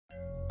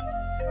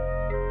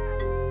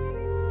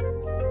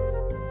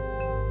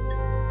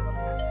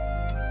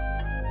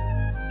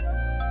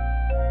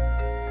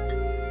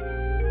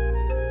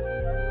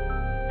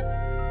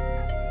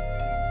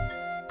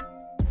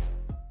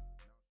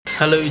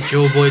Hello, it's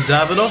your boy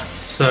Davidoff.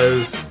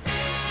 So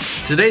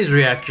today's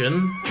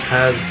reaction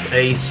has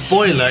a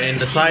spoiler in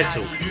the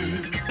title.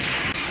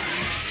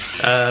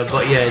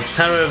 But yeah, it's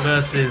Taro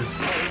versus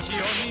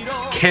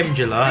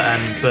Kemjila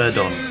and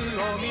Birdon.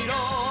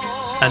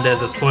 And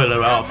there's a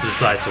spoiler after the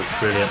title.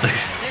 Brilliant.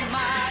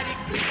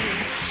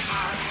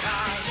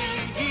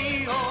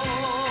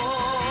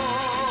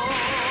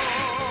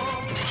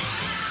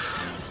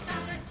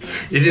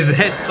 Is his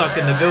head stuck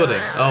in the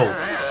building?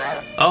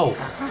 Oh.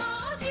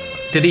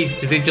 Did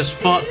he just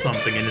fart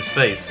something in his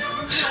face?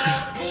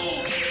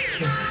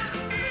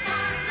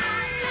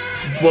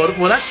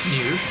 well that's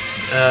new.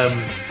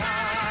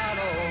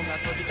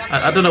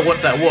 I don't know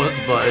what that was,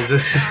 but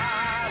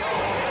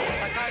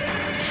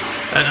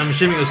I'm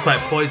assuming it was quite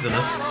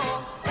poisonous.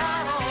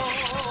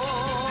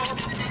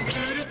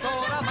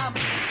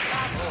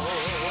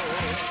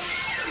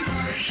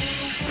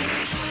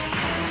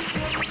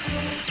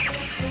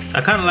 I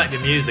kind of like the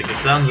music.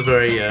 It sounds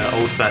very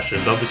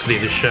old-fashioned. Obviously,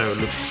 the show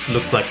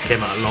looks like it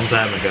came out a long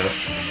time ago.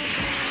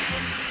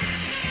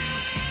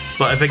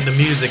 But I think the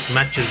music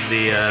matches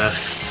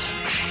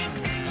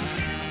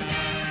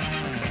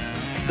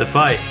the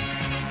fight.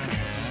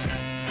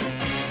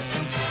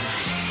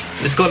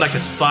 It's got like a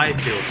spy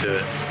feel to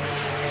it.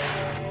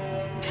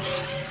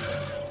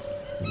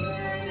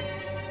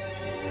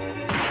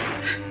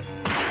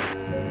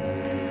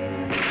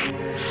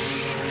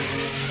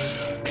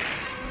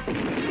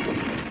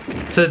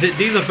 So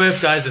these are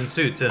both guys in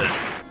suits, isn't it?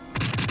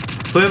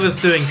 Whoever's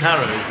doing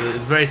Taro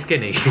is very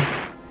skinny.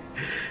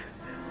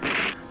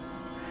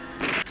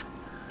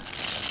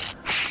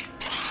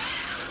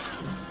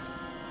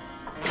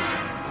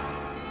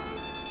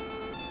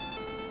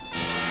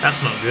 That's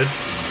not good.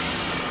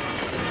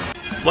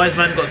 Why has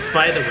man got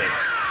spider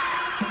webs?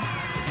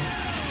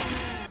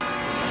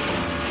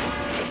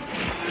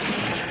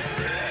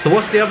 So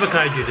what's the other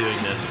kaiju doing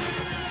then?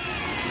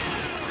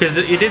 Because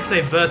you did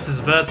say versus,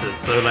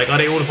 so like, are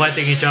they all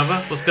fighting each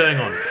other? What's going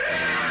on?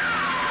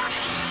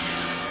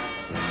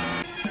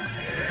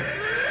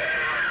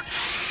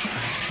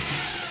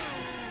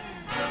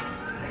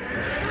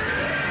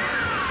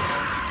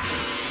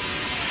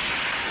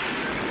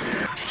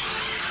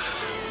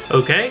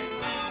 Okay.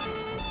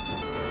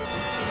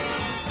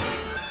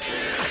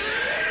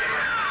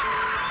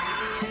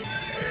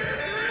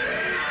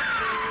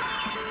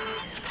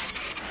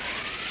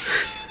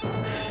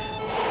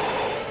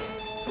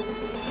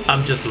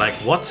 I'm just like,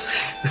 what?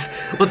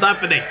 What's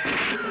happening?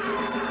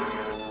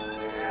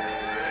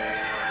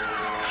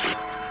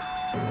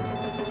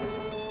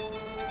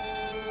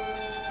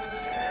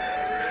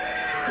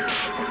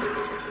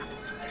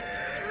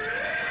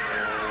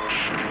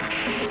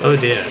 Oh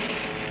dear.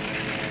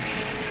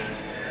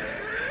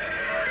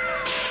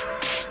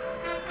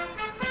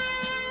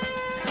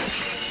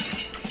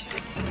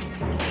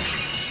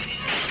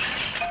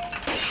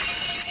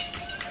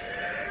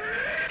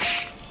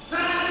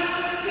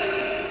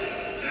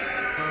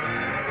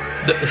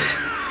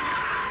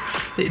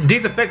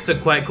 These effects are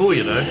quite cool,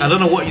 you know. I don't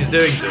know what he's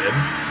doing to him.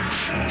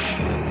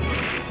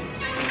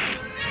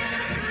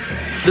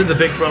 This is a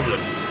big problem.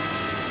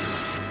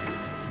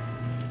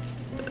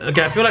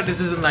 Okay, I feel like this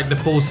isn't like the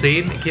full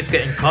scene. It keeps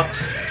getting cut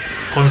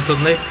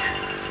constantly.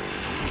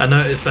 I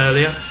noticed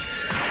earlier.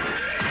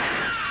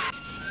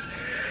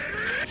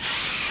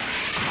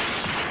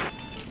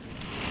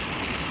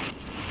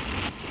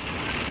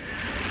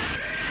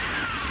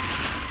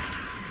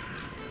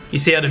 You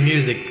see how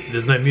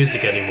there's no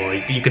music anymore.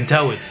 You can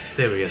tell it's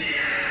serious.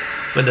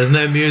 When there's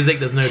no music,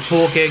 there's no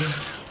talking.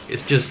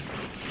 It's just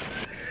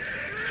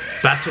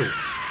battle.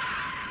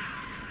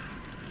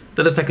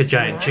 That looks like a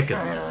giant chicken.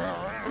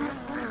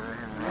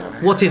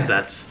 What is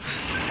that?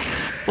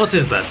 What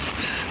is that?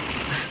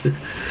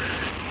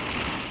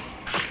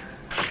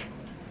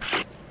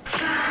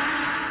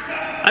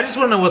 I just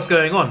want to know what's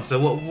going on.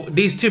 So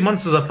these two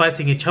monsters are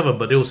fighting each other,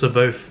 but they're also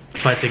both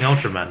fighting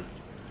Ultraman.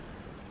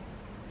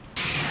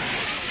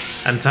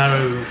 And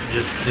Taro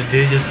is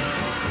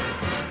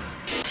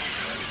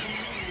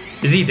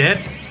he dead?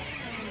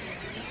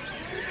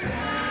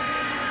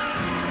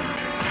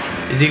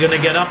 Is he gonna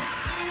get up?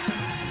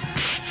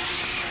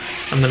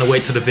 I'm gonna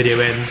wait till the video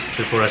ends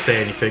before I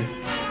say anything.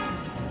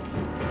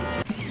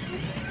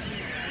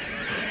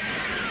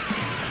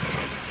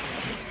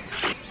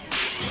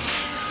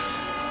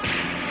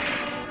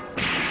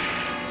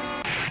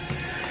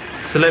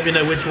 So let me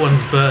know which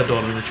one's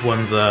Birdon and which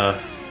one's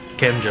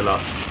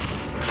Kemjila.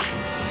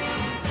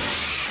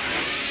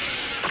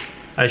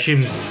 I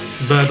assume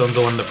Birdon's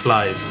the one that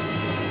flies.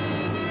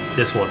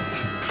 This one.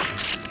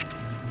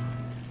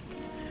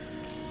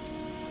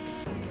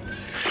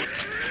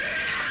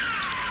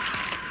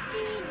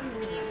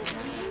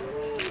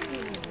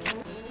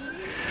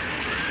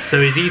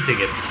 So he's eating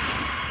it.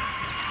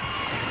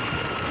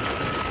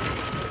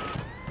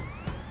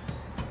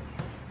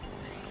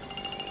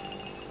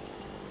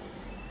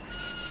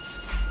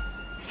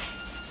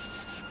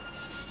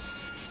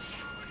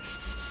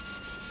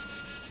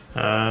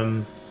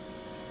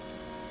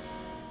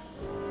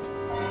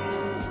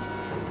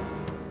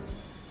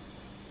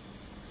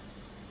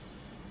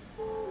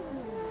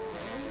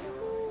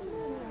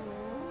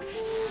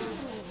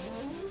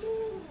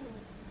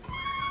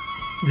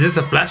 Is this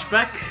a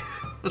flashback?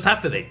 What's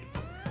happening?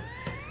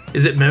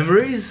 Is it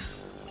memories?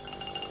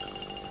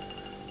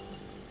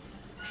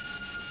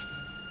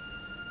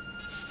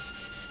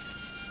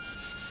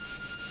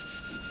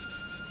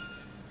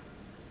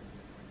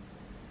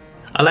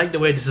 I like the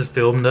way this is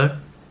filmed though.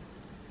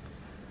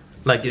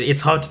 Like, it's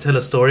hard to tell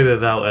a story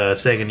without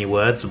saying any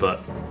words,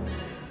 but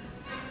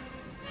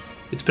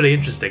it's pretty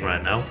interesting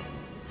right now.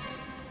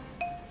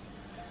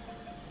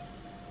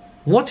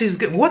 What is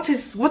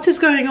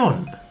going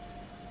on?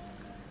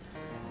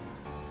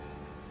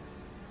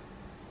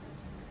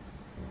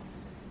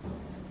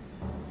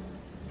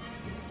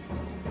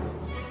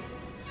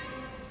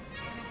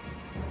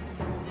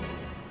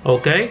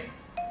 Okay.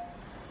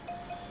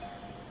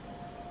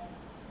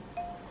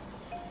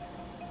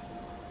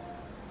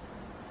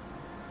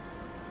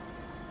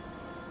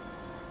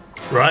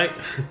 Right.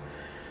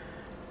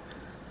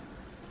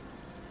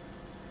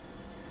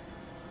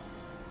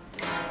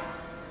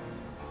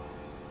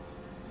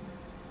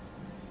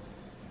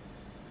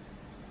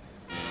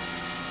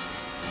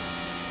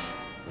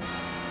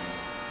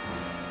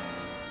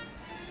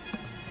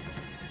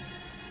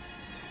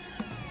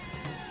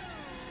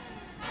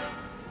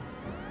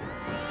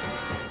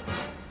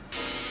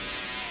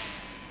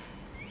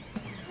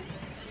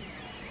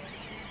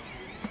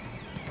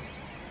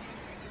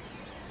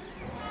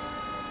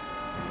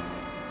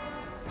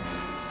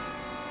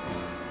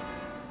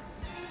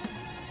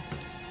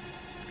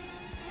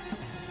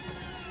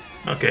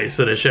 Okay,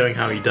 so they're showing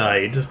how he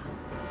died.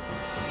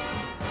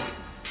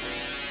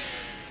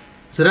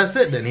 So that's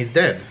it then, he's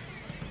dead.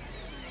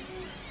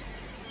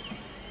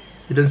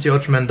 You don't see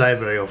Ultraman die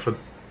very often.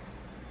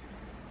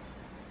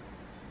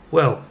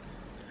 Well,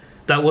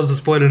 that was the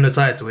spoiler in the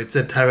title. It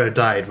said Taro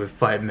died with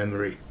fight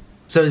memory.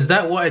 So is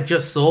that what I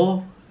just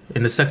saw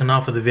in the second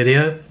half of the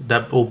video?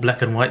 That all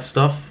black and white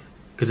stuff?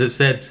 Because it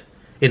said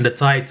in the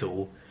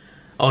title,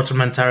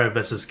 Ultraman Taro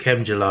versus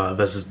Kemjila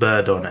versus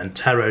Birdon, and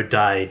Taro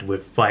died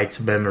with fight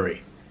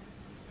memory.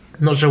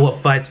 Not sure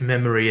what fight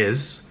memory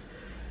is,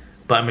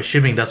 but I'm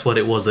assuming that's what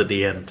it was at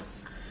the end.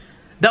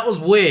 That was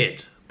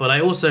weird, but I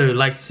also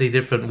like to see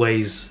different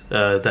ways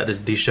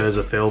that these shows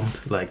are filmed.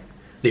 Like,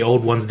 the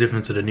old one's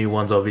different to the new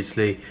ones,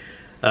 obviously.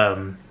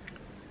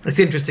 It's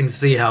interesting to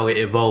see how it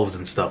evolves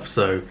and stuff.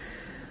 So,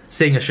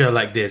 seeing a show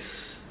like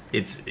this,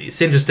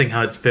 it's interesting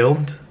how it's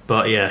filmed.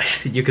 But yeah,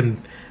 you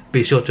can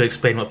be sure to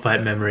explain what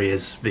fight memory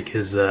is,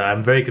 because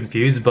I'm very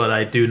confused, but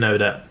I do know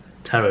that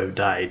Taro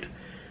died.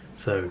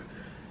 So,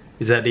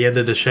 is that the end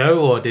of the show,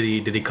 or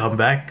did he come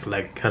back?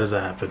 Like, how does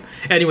that happen?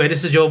 Anyway,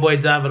 this is your boy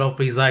Davidoff.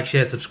 Please like,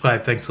 share,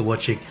 subscribe. Thanks for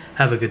watching.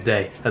 Have a good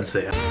day, and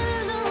see ya.